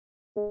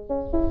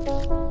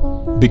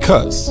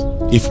Because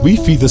if we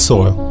feed the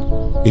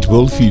soil, it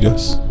will feed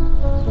us.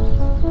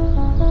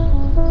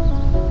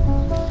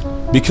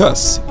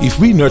 Because if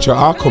we nurture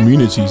our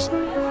communities,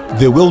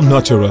 they will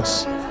nurture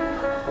us.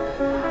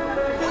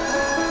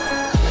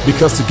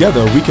 Because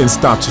together we can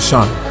start to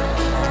shine.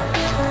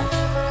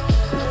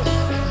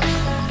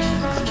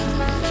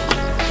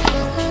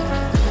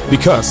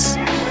 Because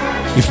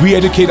if we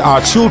educate our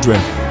children,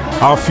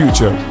 our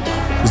future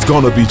is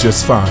gonna be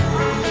just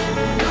fine.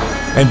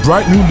 And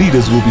bright new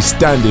leaders will be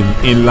standing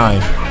in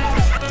line.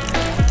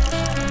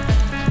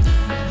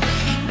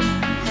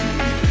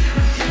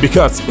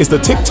 Because it's the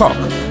TikTok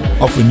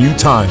of a new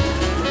time.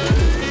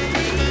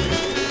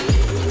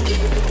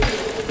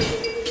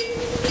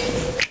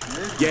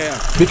 Yeah.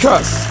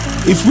 Because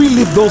if we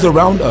lift those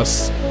around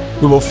us,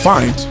 we will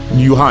find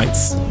new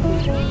heights.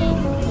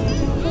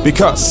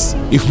 Because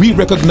if we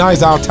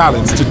recognize our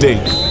talents today,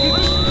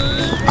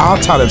 our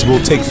talents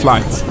will take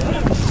flight.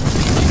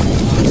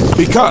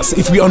 Because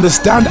if we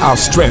understand our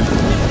strength,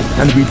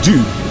 and we do,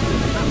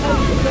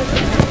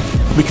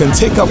 we can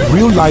take up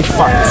real life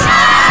fights.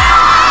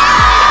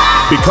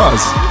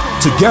 Because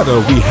together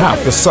we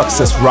have the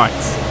success right.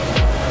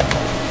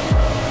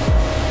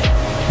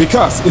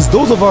 Because it's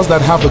those of us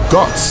that have the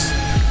guts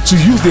to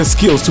use their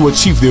skills to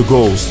achieve their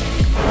goals.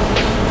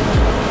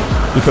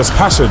 Because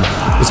passion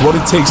is what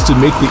it takes to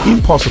make the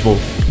impossible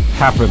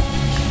happen.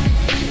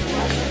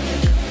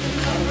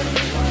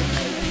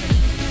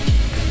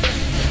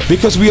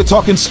 Because we are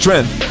talking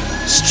strength.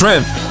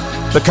 Strength,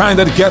 the kind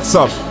that gets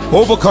up,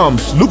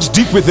 overcomes, looks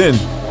deep within,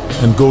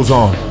 and goes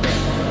on.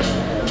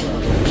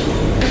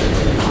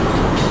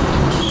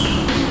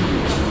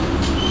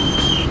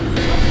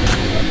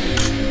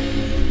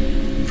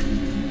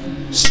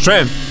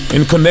 Strength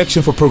in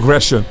connection for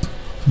progression,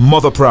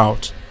 mother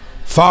proud,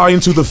 far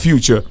into the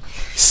future,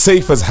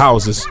 safe as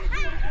houses,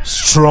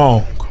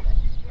 strong.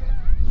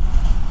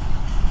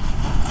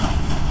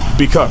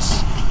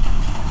 Because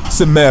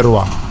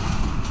Cimerwa.